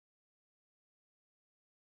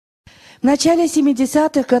В начале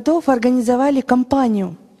 70-х годов организовали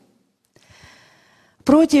кампанию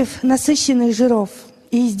против насыщенных жиров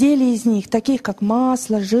и изделий из них, таких как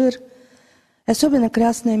масло, жир, особенно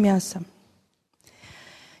красное мясо.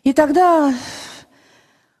 И тогда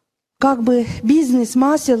бизнес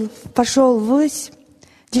масел пошел ввысь,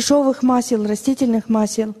 дешевых масел, растительных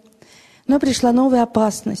масел. Но пришла новая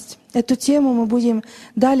опасность. Эту тему мы будем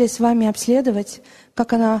далее с вами обследовать,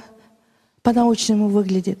 как она по-научному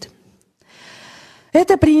выглядит.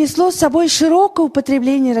 Это принесло с собой широкое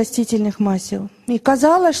употребление растительных масел. И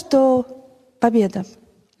казалось, что победа.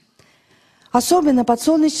 Особенно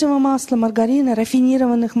подсолнечного масла, маргарина,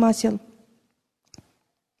 рафинированных масел.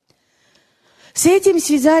 С этим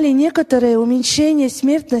связали некоторые уменьшения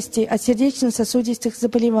смертности от сердечно-сосудистых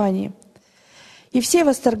заболеваний. И все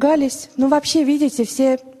восторгались. Вообще, видите,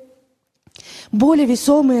 все более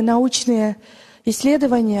весомые научные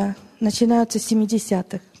исследования начинаются с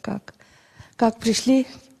 70-х. Как пришли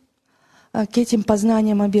к этим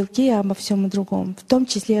познаниям о белке и обо всем другом, в том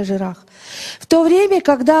числе о жирах. В то время,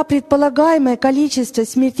 когда предполагаемое количество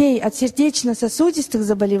смертей от сердечно-сосудистых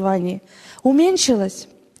заболеваний уменьшилось,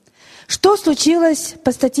 что случилось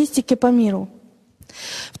по статистике по миру?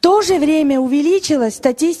 В то же время увеличилась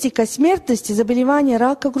статистика смертности заболеваний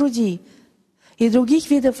рака груди и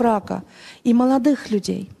других видов рака, и молодых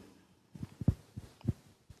людей.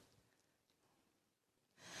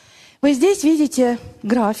 Вы здесь видите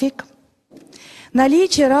график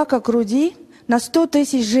наличия рака груди на 100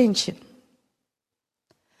 тысяч женщин.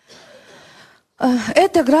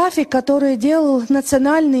 Это график, который делал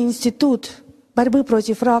Национальный институт борьбы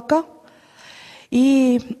против рака.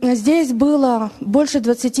 И здесь было больше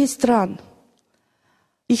 20 стран.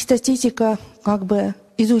 Их статистика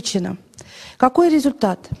изучена. Какой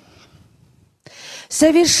результат?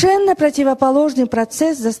 Совершенно противоположный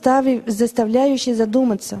процесс, заставляющий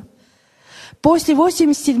задуматься. После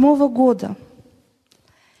 1987 года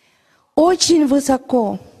очень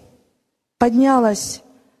высоко поднялось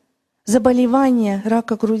заболевание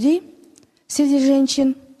рака груди среди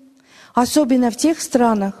женщин, особенно в тех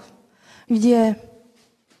странах, где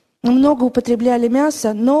много употребляли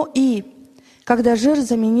мясо, но и когда жир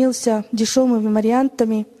заменился дешевыми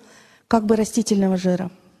вариантами растительного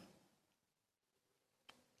жира.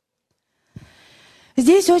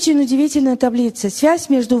 Здесь очень удивительная таблица. Связь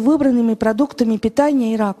между выбранными продуктами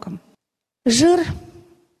питания и раком. Жир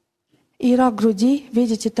и рак груди,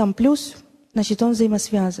 видите, там плюс, значит, он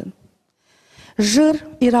взаимосвязан. Жир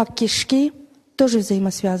и рак кишки тоже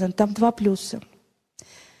взаимосвязан, там 2 плюса.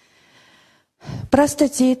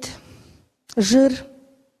 Простатит, жир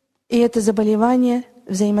и это заболевание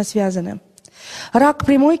взаимосвязаны. Рак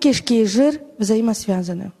прямой кишки и жир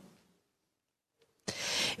взаимосвязаны.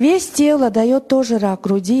 Вес тела дает тоже рак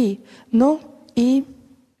груди, но и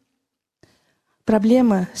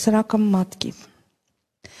проблемы с раком матки.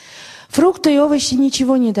 Фрукты и овощи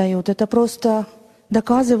ничего не дают, это просто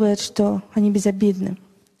доказывает, что они безобидны.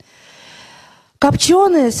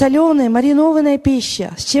 Копченая, соленая, маринованная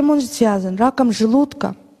пища. С чем он связан? Раком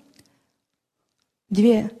желудка.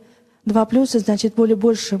 2 плюса, значит, более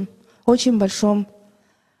большим, очень большом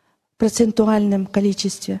процентуальном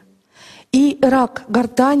количестве. И рак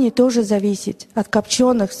гортани тоже зависит от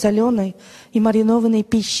копченых, соленой и маринованной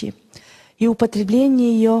пищи. И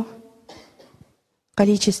употребление ее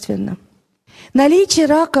количественно. Наличие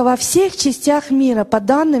рака во всех частях мира, по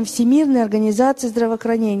данным Всемирной организации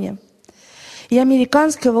здравоохранения и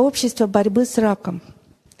Американского общества борьбы с раком.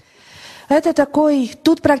 Это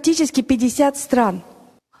тут практически 50 стран.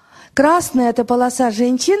 Красная — это полоса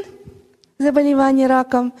женщин, заболеваний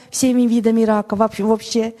раком, всеми видами рака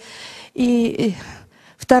вообще. И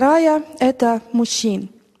вторая — это мужчин.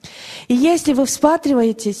 И если вы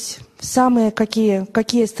всматриваетесь в самые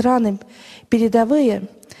какие страны передовые,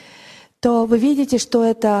 то вы видите, что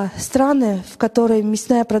это страны, в которых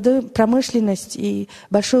мясная промышленность и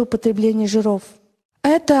большое употребление жиров.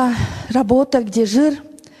 Это работа, где жир,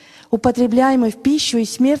 употребляемый в пищу, и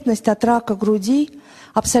смертность от рака груди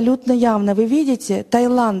абсолютно явно. Вы видите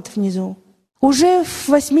Таиланд внизу. Уже в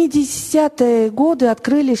 80-е годы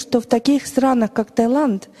открыли, что в таких странах, как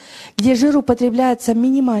Таиланд, где жир употребляется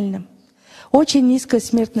минимально, очень низкая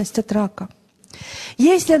смертность от рака.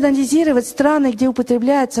 Если анализировать страны, где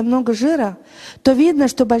употребляется много жира, то видно,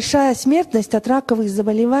 что большая смертность от раковых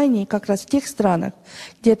заболеваний как раз в тех странах,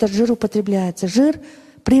 где этот жир употребляется. Жир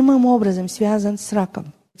прямым образом связан с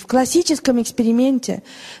раком. В классическом эксперименте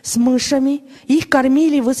с мышами их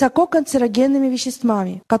кормили высококанцерогенными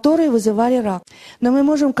веществами, которые вызывали рак. Но мы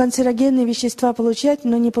можем канцерогенные вещества получать,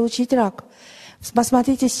 но не получить рак.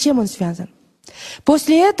 Посмотрите, с чем он связан.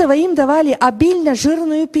 После этого им давали обильно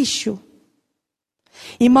жирную пищу.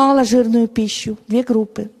 и маложирную пищу, 2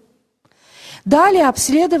 группы. Далее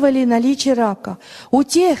обследовали наличие рака. У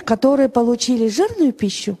тех, которые получили жирную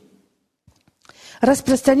пищу,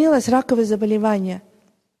 распространилось раковое заболевание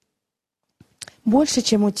больше,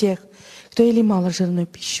 чем у тех, кто ели маложирную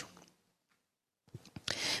пищу.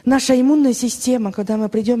 Наша иммунная система, когда мы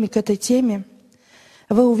придем к этой теме,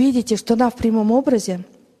 вы увидите, что она в прямом образе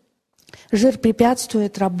жир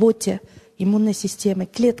препятствует работе иммунной системы,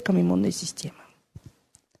 клеткам иммунной системы.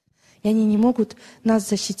 И они не могут нас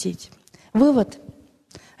защитить. Вывод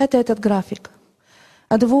 – это этот график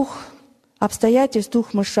о 2 обстоятельств, 2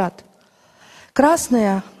 мышат.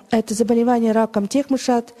 Красное – это заболевание раком тех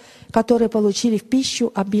мышат, которые получили в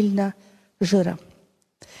пищу обильно жира.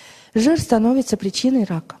 Жир становится причиной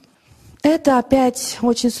рака. Это опять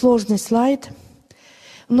очень сложный слайд,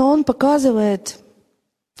 но он показывает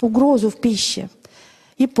угрозу в пище.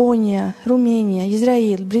 Япония, Румыния,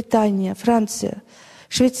 Израиль, Британия, Франция,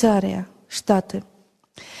 Швейцария, Штаты.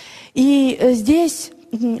 И здесь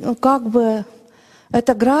как бы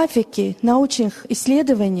это графики научных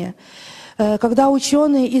исследований, когда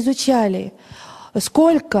ученые изучали,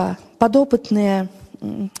 сколько подопытные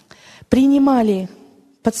принимали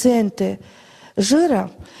пациенты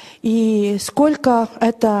жира и сколько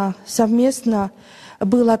это совместно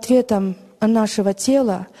было ответом нашего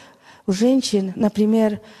тела у женщин,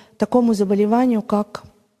 например, такому заболеванию, как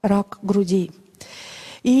рак груди.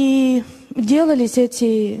 И делались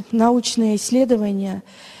эти научные исследования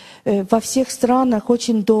во всех странах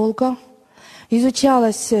очень долго.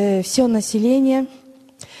 Изучалось все население.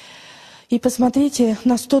 И посмотрите,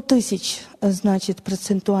 на 100 тысяч, значит,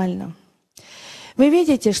 процентуально. Вы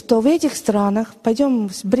видите, что в этих странах, пойдем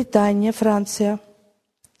в Британия, Франция,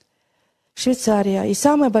 Швейцария и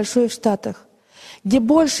самое большое в Штатах, где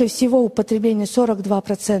больше всего употребление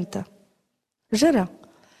 42% жира,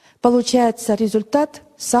 получается результат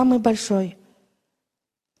самый большой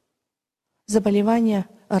 – заболевание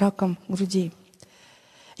раком груди.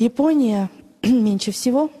 Япония меньше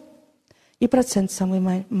всего и процент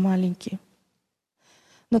самый маленький.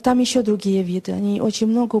 Но там еще другие виды. Они очень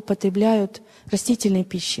много употребляют растительной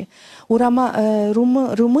пищи. У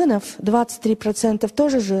румынов 23%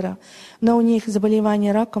 тоже жира, но у них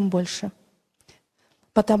заболевание раком больше,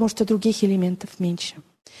 потому что других элементов меньше.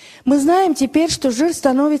 Мы знаем теперь, что жир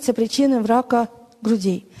становится причиной рака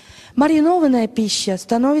грудей. Маринованная пища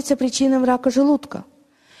становится причиной рака желудка.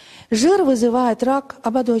 Жир вызывает рак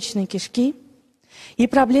ободочной кишки и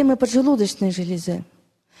проблемы поджелудочной железы,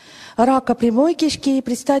 рака прямой кишки и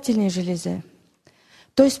предстательной железы.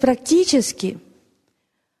 То есть практически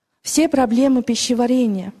все проблемы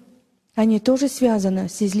пищеварения, они тоже связаны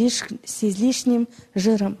с излишним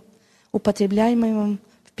жиром, употребляемым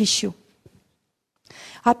в пищу.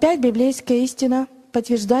 Опять библейская истина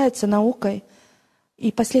подтверждается наукой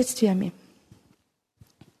и последствиями.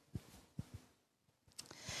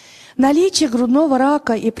 Наличие грудного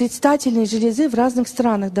рака и предстательной железы в разных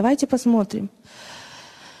странах. Давайте посмотрим.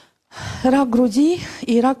 Рак груди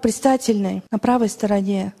и рак предстательной. На правой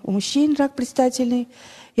стороне у мужчин рак предстательный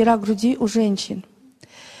и рак груди у женщин.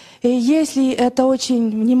 И если это очень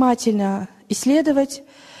внимательно исследовать,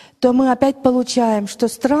 то мы опять получаем, что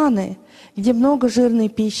страны, где много жирной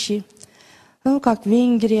пищи, как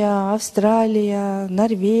Венгрия, Австралия,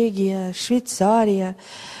 Норвегия, Швейцария,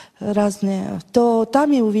 разные, то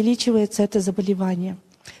там и увеличивается это заболевание.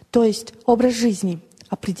 То есть образ жизни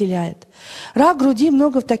определяет. Рак груди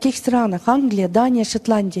много в таких странах: Англия, Дания,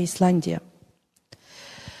 Шотландия, Исландия.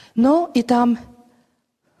 Но и там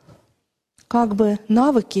как бы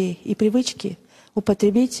навыки и привычки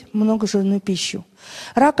употребить много жирную пищу.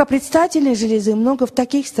 Рака предстательной железы много в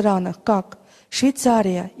таких странах, как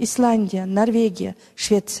Швейцария, Исландия, Норвегия,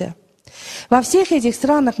 Швеция. Во всех этих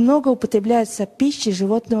странах много употребляется пищи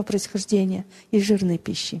животного происхождения и жирной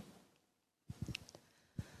пищи.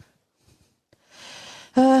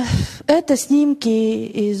 Это снимки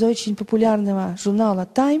из очень популярного журнала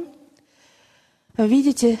Time.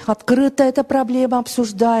 Видите, открыто эта проблема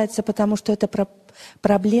обсуждается, потому что это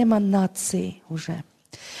проблема нации уже.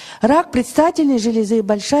 Рак предстательной железы –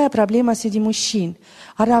 большая проблема среди мужчин,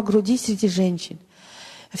 а рак груди – среди женщин.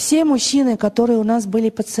 Все мужчины, которые у нас были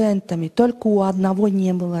пациентами, только у одного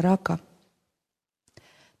не было рака,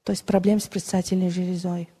 то есть проблем с предстательной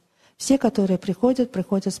железой. Все, которые приходят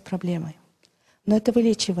с проблемой. Но это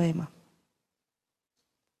вылечиваемо.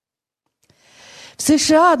 В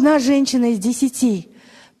США 1 женщина из 10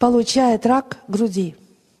 получает рак груди.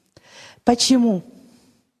 Почему?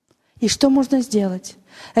 И что можно сделать?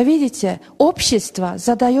 Видите, общество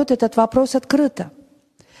задает этот вопрос открыто.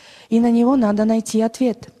 И на него надо найти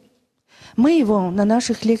ответ. Мы его на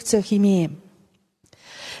наших лекциях имеем.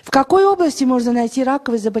 В какой области можно найти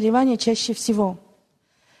раковые заболевания чаще всего?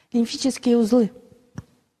 Лимфические узлы.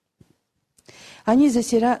 Они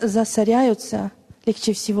засоряются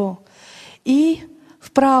легче всего. И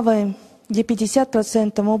в правой, где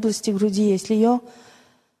 50% области груди, если ее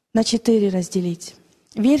на 4 разделить.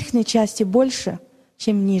 В верхней части больше,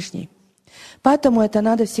 чем в нижней. Поэтому это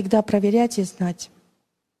надо всегда проверять и знать.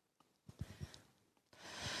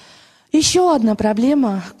 Еще одна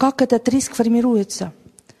проблема, как этот риск формируется.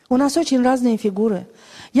 У нас очень разные фигуры.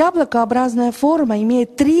 Яблокообразная форма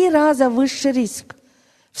имеет 3 раза выше риск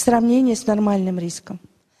в сравнении с нормальным риском.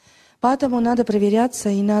 Поэтому надо проверяться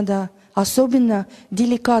и надо особенно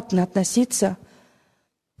деликатно относиться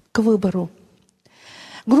к выбору.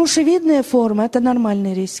 Грушевидная форма – это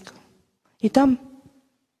нормальный риск. И там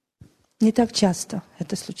не так часто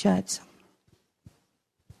это случается.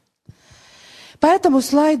 По этому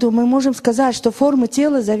слайду мы можем сказать, что форма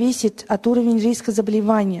тела зависит от уровня риска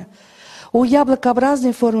заболевания. У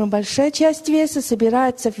яблокообразной формы большая часть веса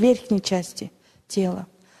собирается в верхней части тела.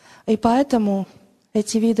 И поэтому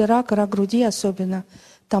эти виды рака, рак груди особенно,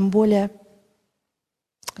 там более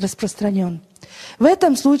распространен. В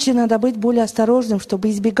этом случае надо быть более осторожным, чтобы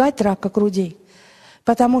избегать рака грудей,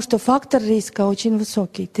 потому что фактор риска очень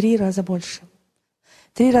высокий, 3 раза больше.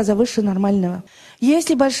 3 раза выше нормального.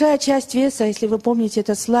 Если большая часть веса, если вы помните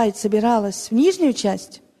этот слайд, собиралась в нижнюю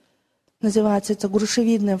часть, называется это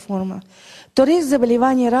грушевидная форма, то риск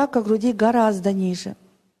заболевания рака груди гораздо ниже.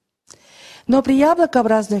 Но при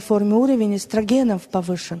яблокообразной форме уровень эстрогенов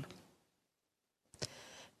повышен.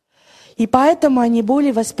 И поэтому они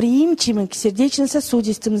более восприимчивы к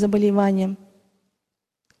сердечно-сосудистым заболеваниям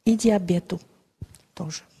и диабету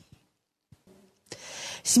тоже.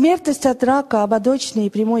 Смертность от рака ободочной и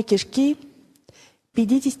прямой кишки в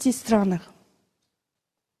 50 странах.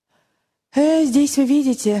 Здесь вы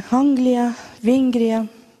видите Англия, Венгрия.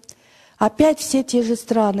 Опять все те же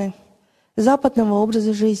страны западного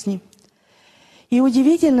образа жизни. И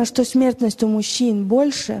удивительно, что смертность у мужчин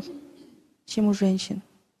больше, чем у женщин.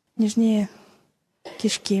 Нежнее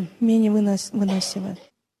кишки, менее выносливые.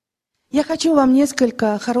 Я хочу вам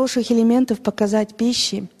несколько хороших элементов показать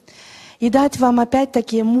пищи и дать вам опять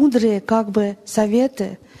такие мудрые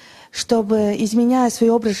советы, чтобы, изменяя свой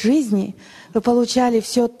образ жизни, вы получали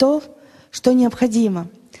все то, что необходимо.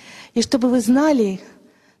 И чтобы вы знали,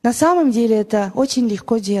 на самом деле это очень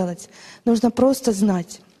легко делать. Нужно просто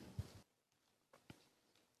знать.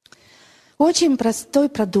 Очень простой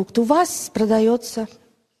продукт. У вас продается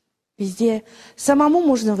везде. Самому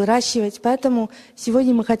можно выращивать, поэтому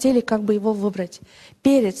сегодня мы хотели его выбрать.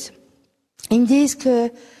 Перец.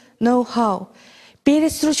 Индейское ноу-хау.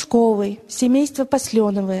 Перец стручковый, семейство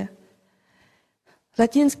посленовое.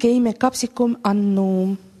 Латинское имя Capsicum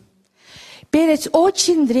annum. Перец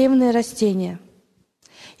очень древнее растение.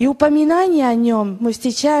 И упоминание о нем мы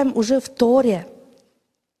встречаем уже в Торе.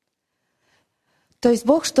 То есть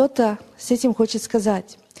Бог что-то с этим хочет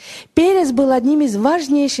сказать. Перец был одним из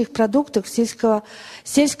важнейших продуктов сельского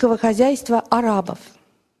хозяйства арабов.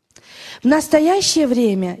 В настоящее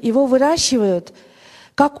время его выращивают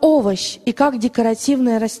как овощ и как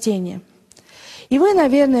декоративное растение. И вы,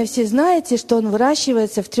 наверное, все знаете, что он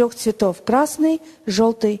выращивается в 3 цветов: красный,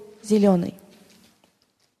 желтый, зеленый.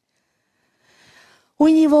 У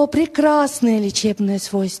него прекрасные лечебные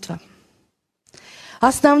свойства.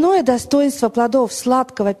 Основное достоинство плодов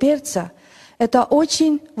сладкого перца – это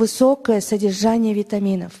очень высокое содержание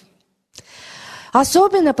витаминов.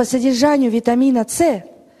 Особенно по содержанию витамина С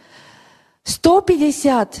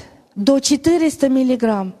 150 до 400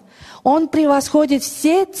 миллиграмм. Он превосходит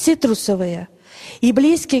все цитрусовые и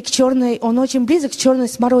он очень близок к черной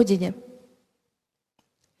смородине.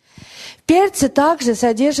 В перце также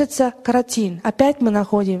содержится каротин. Опять мы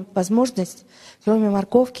находим возможность, кроме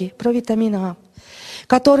морковки, про витамин А,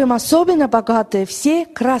 которым особенно богаты все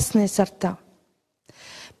красные сорта.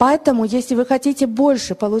 Поэтому, если вы хотите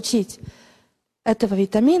больше получить этого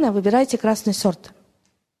витамина, выбирайте красный сорт.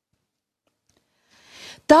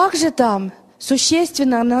 Также там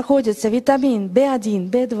существенно находятся витамин В1,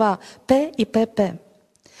 В2, П и ПП.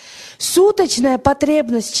 Суточная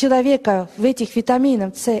потребность человека в этих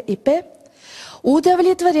витаминах С и П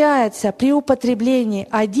удовлетворяется при употреблении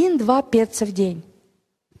 1-2 перца в день.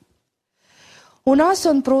 У нас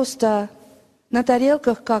он просто на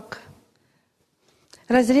тарелках как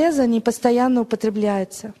разрезан и постоянно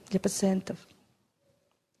употребляется для пациентов.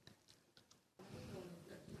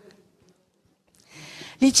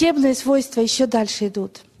 Лечебные свойства еще дальше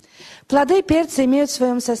идут. Плоды перца имеют в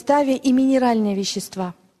своем составе и минеральные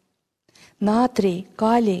вещества. Натрий,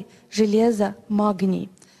 калий, железо, магний,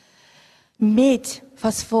 медь,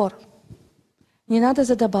 фосфор. Не надо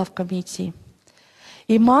за добавками идти.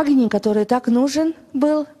 И магний, который так нужен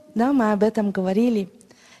был, да, мы об этом говорили,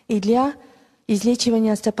 и для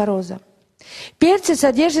излечивания остеопороза. В перце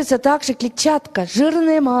содержится также клетчатка,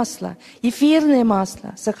 жирное масло, эфирное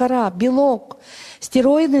масло, сахара, белок,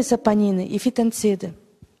 стероидные сапонины и фитонциды.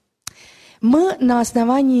 Мы на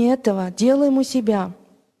основании этого делаем у себя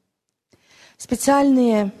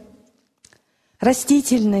специальные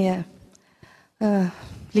растительные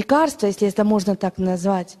лекарства, если это можно так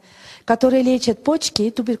назвать, которые лечат почки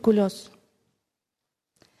и туберкулез.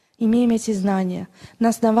 Имеем эти знания на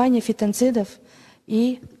основании фитонцидов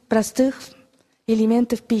и простых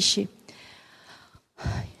элементов пищи.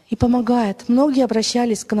 И помогает. Многие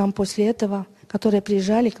обращались к нам после этого, которые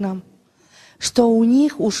приезжали к нам, что у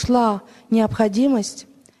них ушла необходимость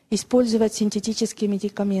использовать синтетические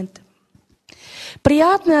медикаменты.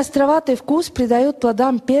 Приятный островатый вкус придает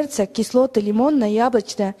плодам перца кислоты лимонное,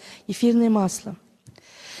 яблочное, эфирное масло.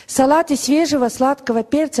 Салат из свежего сладкого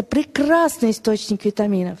перца – прекрасный источник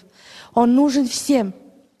витаминов. Он нужен всем.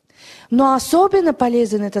 Но особенно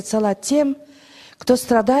полезен этот салат тем, кто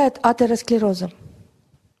страдает атеросклерозом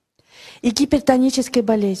и гипертонической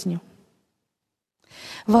болезнью.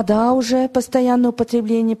 Вода уже постоянное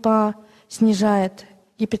употребление снижает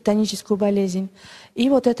гипертоническую болезнь. И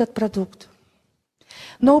вот этот продукт.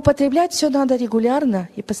 Но употреблять все надо регулярно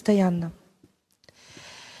и постоянно.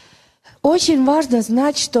 Очень важно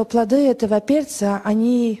знать, что плоды этого перца,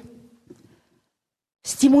 они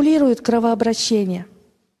стимулируют кровообращение.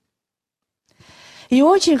 И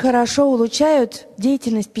очень хорошо улучшают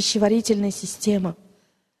деятельность пищеварительной системы.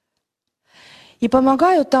 И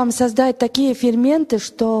помогают там создать такие ферменты,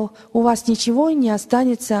 что у вас ничего не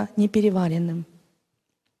останется непереваренным.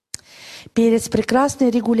 Перец –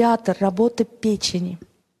 прекрасный регулятор работы печени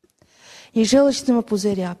и желчного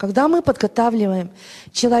пузыря. Когда мы подготавливаем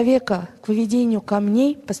человека к выведению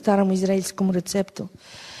камней по старому израильскому рецепту,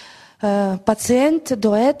 пациент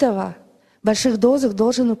до этого в больших дозах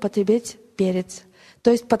должен употреблять перец,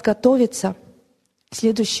 то есть подготовиться к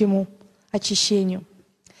следующему очищению.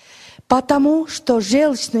 Потому что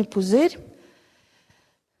желчный пузырь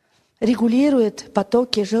регулирует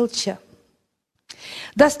потоки желчи.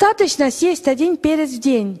 Достаточно съесть 1 перец в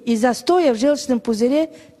день, и застоя в желчном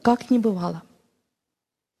пузыре как не бывало.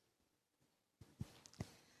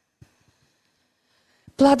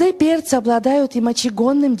 Плоды перца обладают и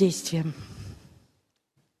мочегонным действием.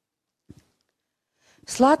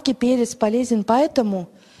 Сладкий перец полезен, поэтому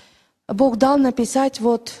Бог дал написать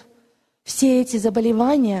вот все эти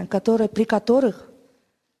заболевания, при которых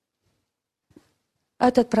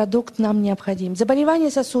этот продукт нам необходим.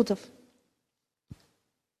 Заболевания сосудов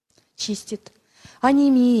чистит,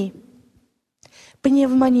 анемии,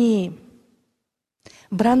 пневмонии,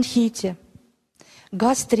 бронхите,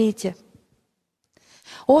 гастрите,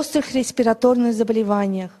 острых респираторных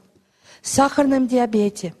заболеваниях, сахарном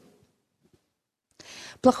диабете,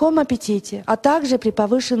 плохом аппетите, а также при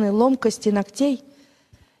повышенной ломкости ногтей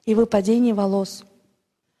и выпадении волос.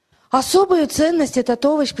 Особую ценность этот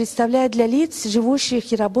овощ представляет для лиц,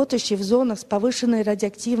 живущих и работающих в зонах с повышенным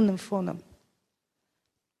радиоактивным фоном.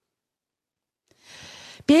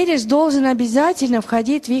 Перец должен обязательно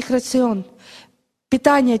входить в их рацион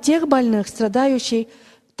питания тех больных, страдающих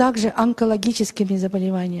также онкологическими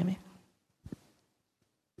заболеваниями.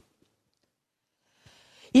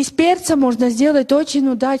 Из перца можно сделать очень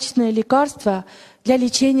удачное лекарство для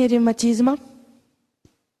лечения ревматизма,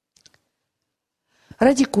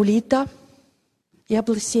 радикулита и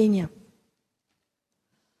облысения.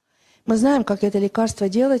 Мы знаем, как это лекарство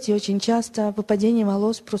делать, и очень часто выпадение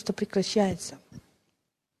волос просто прекращается.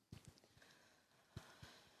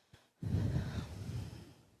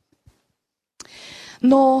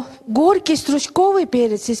 Но горький стручковый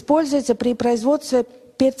перец используется при производстве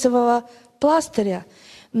перцевого пластыря,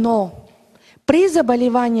 но при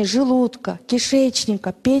заболевании желудка,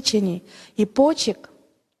 кишечника, печени и почек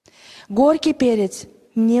горький перец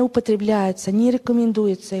не употребляется, не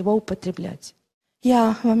рекомендуется его употреблять.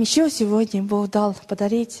 Я вам еще сегодня Бог дал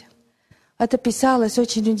подарить. Это писалось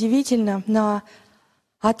очень удивительно на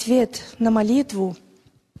ответ на молитву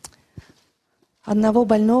одного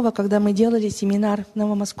больного, когда мы делали семинар в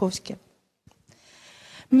Новомосковске.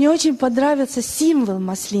 Мне очень понравился символ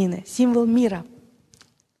маслины, символ мира.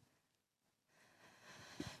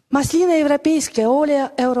 Маслина европейская,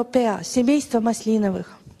 Олеа европеа, семейство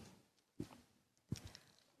маслиновых.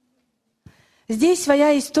 Здесь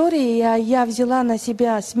своя история, и я взяла на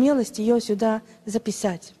себя смелость ее сюда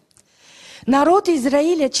записать. Народ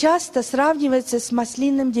Израиля часто сравнивается с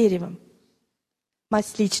маслинным деревом,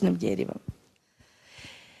 масличным деревом,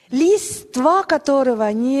 листва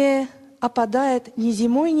которого не опадает ни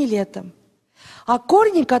зимой, ни летом, а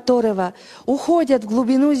корни которого уходят в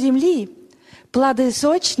глубину земли, плоды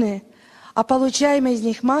сочные, а получаемое из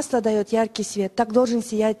них масло дает яркий свет. Так должен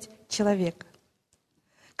сиять человек,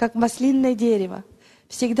 как маслинное дерево,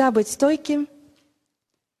 всегда быть стойким,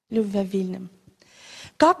 любвеобильным.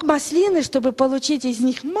 Как маслины, чтобы получить из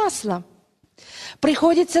них масло,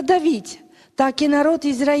 приходится давить, так и народ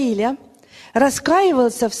Израиля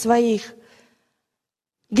раскаивался в своих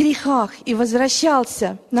грехах и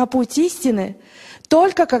возвращался на путь истины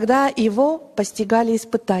только когда его постигали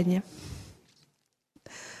испытания.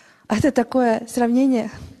 Это такое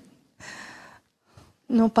сравнение.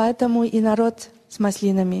 Но поэтому и народ с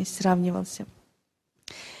маслинами сравнивался.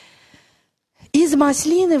 Из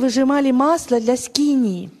маслины выжимали масло для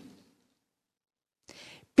скинии,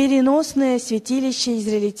 переносное святилище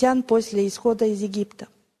израильтян после исхода из Египта.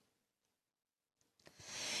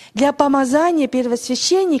 Для помазания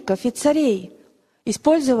первосвященников и царей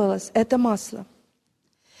использовалось это масло.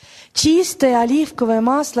 Чистое оливковое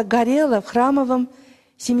масло горело в храмовом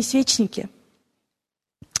семисвечнике.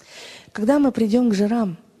 Когда мы придем к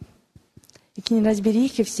жирам и к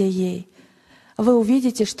неразберихе всей ей, вы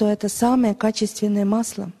увидите, что это самое качественное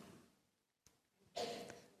масло.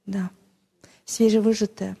 Да,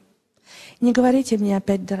 свежевыжатое. Не говорите мне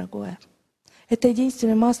опять дорогое. Это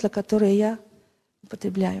единственное масло, которое я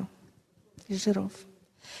употребляю из жиров.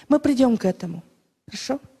 Мы придем к этому.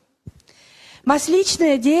 Хорошо?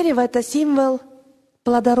 Масличное дерево – это символ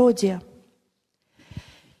плодородия.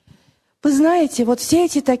 Вы знаете, вот все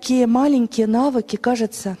эти такие маленькие навыки,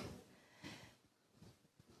 кажется,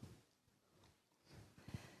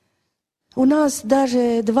 у нас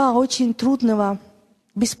даже 2 очень трудного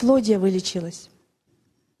бесплодия вылечилось.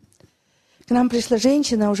 К нам пришла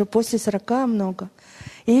женщина уже после 40 много.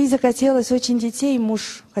 И ей захотелось очень детей,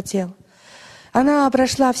 муж хотел. Она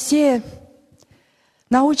прошла все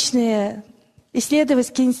научные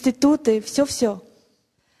исследовательские институты, все-все.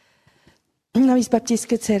 Она из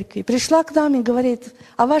баптистской церкви. Пришла к нам и говорит: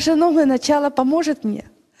 а ваше новое начало поможет мне?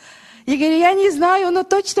 Я говорю: я не знаю, но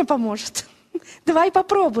точно поможет. Давай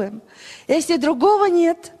попробуем. Если другого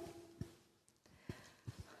нет.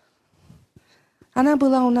 Она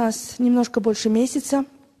была у нас немножко больше месяца.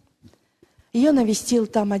 Ее навестил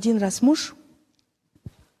там 1 раз муж.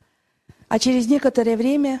 А через некоторое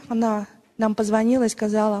время она нам позвонила и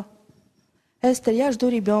сказала: Эстер, я жду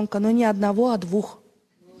ребенка, но не 1, а 2.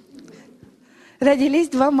 Родились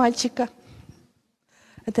 2 мальчика.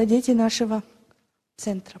 Это дети нашего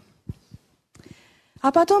центра.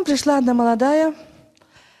 А потом пришла одна молодая,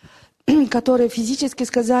 которой физически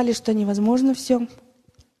сказали, что невозможно все.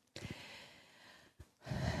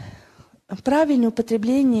 Правильное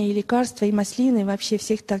употребление и лекарства, и маслины, и вообще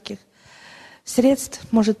всех таких средств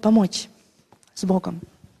может помочь с Богом.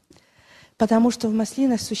 Потому что в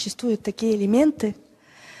маслинах существуют такие элементы,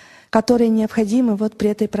 которые необходимы вот при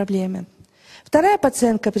этой проблеме. Вторая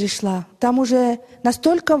пациентка пришла, там уже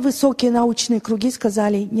настолько высокие научные круги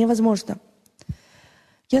сказали: невозможно.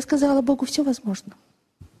 Я сказала: Богу все возможно.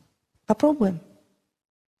 Попробуем.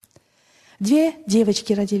 2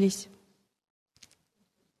 девочки родились.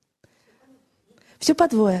 Все по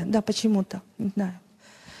 2, да, почему-то, не знаю.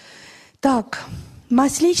 Так,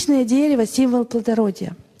 масличное дерево – символ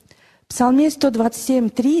плодородия. В Псалме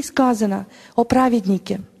 127:3 сказано о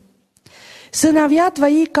праведнике: «Сыновья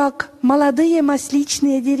твои, как молодые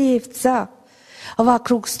масличные деревца,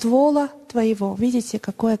 вокруг ствола твоего». Видите,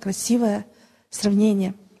 какое красивое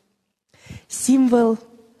сравнение. Символ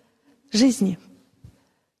жизни,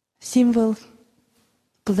 символ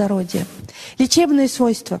плодородия. Лечебные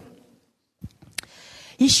свойства.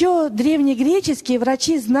 Еще древнегреческие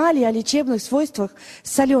врачи знали о лечебных свойствах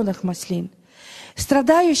соленых маслин.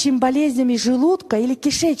 Страдающим болезнями желудка или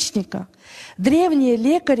кишечника древние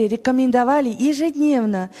лекари рекомендовали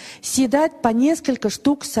ежедневно съедать по несколько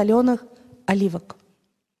штук соленых оливок.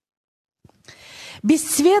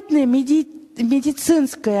 Бесцветное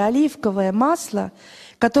медицинское оливковое масло,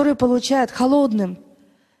 которое получают холодным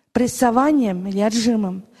прессованием или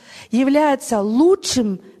отжимом, является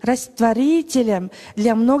лучшим растворителем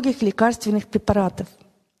для многих лекарственных препаратов.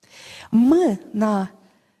 Мы на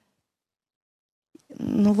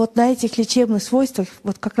этих лечебных свойствах,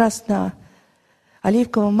 вот как раз на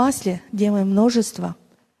оливковом масле делаем множество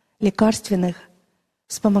лекарственных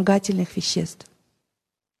вспомогательных веществ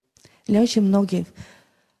для очень многих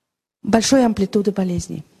большой амплитуды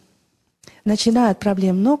болезней. Начиная от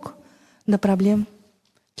проблем ног до проблем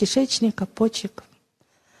кишечника, почек.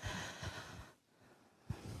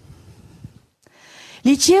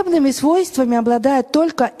 Лечебными свойствами обладает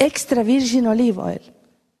только extra virgin olive oil,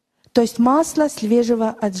 то есть масло свежего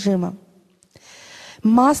отжима.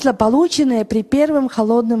 Масло, полученное при первом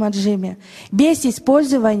холодном отжиме, без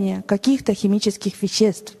использования каких-то химических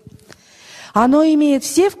веществ. Оно имеет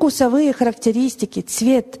все вкусовые характеристики,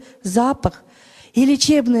 цвет, запах и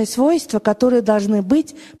лечебные свойства, которые должны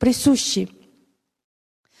быть присущи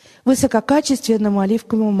высококачественному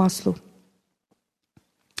оливковому маслу.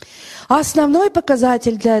 А основной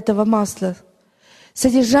показатель для этого масла –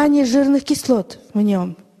 содержание жирных кислот в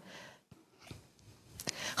нем.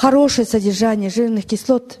 Хорошее содержание жирных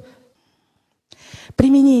кислот.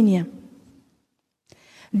 Применение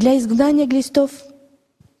для изгнания глистов.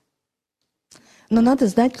 Но надо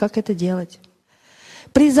знать, как это делать.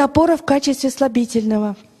 При запорах в качестве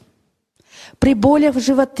слабительного, при болях в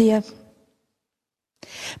животе,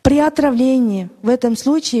 при отравлении. В этом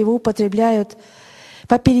случае его употребляют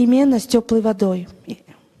попеременно с теплой водой.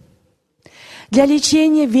 Для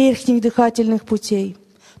лечения верхних дыхательных путей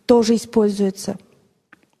тоже используется.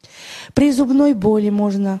 При зубной боли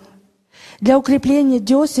можно. Для укрепления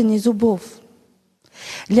десен и зубов.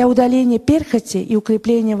 Для удаления перхоти и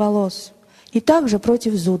укрепления волос. И также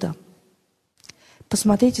против зуда.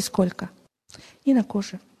 Посмотрите, сколько. И на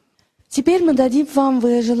коже. Теперь мы дадим вам,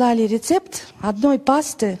 вы желали рецепт одной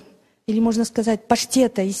пасты, или можно сказать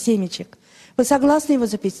паштета из семечек. Вы согласны его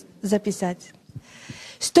записать?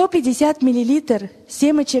 150 мл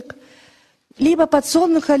семечек, либо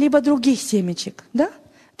подсолнуха, либо других семечек. Да?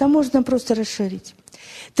 Там можно просто расширить.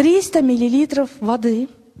 300 мл воды,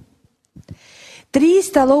 3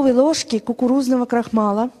 столовые ложки кукурузного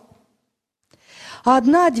крахмала,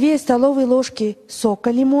 1-2 столовые ложки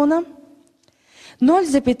сока лимона,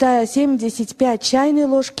 0,75 чайной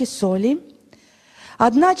ложки соли,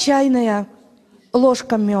 1 чайная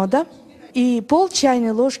ложка меда и пол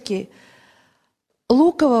чайной ложки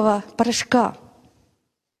лукового порошка.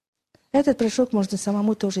 Этот порошок можно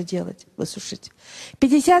самому тоже делать, высушить.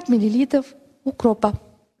 50 мл укропа.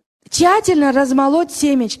 Тщательно размолоть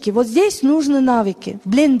семечки. Вот здесь нужны навыки в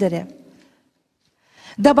блендере,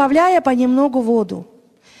 добавляя понемногу воду.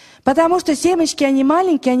 Потому что семечки, они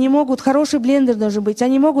маленькие, они могут, хороший блендер должен быть,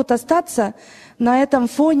 они могут остаться на этом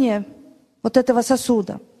фоне вот этого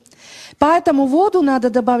сосуда. Поэтому воду надо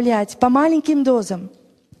добавлять по маленьким дозам.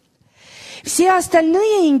 Все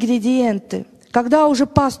остальные ингредиенты, когда уже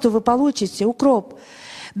пасту вы получите, укроп,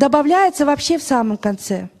 добавляется вообще в самом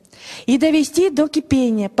конце. И довести до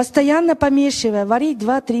кипения, постоянно помешивая, варить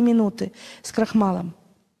 2-3 минуты с крахмалом.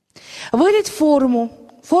 Вылить форму,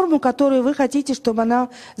 которую вы хотите, чтобы она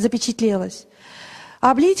запечатлелась.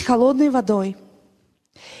 Облить холодной водой.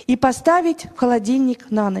 И поставить в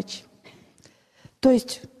холодильник на ночь. То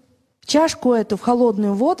есть чашку эту в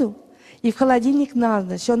холодную воду и в холодильник на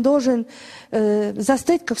ночь. Он должен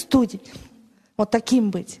застыть, как студень. Вот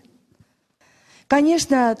таким быть.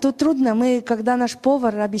 Конечно, тут трудно. Мы, когда наш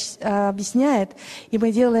повар объясняет, и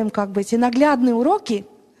мы делаем как бы эти наглядные уроки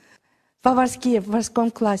поварские в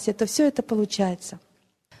морском классе, то все это получается.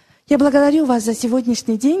 Я благодарю вас за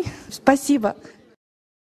сегодняшний день. Спасибо.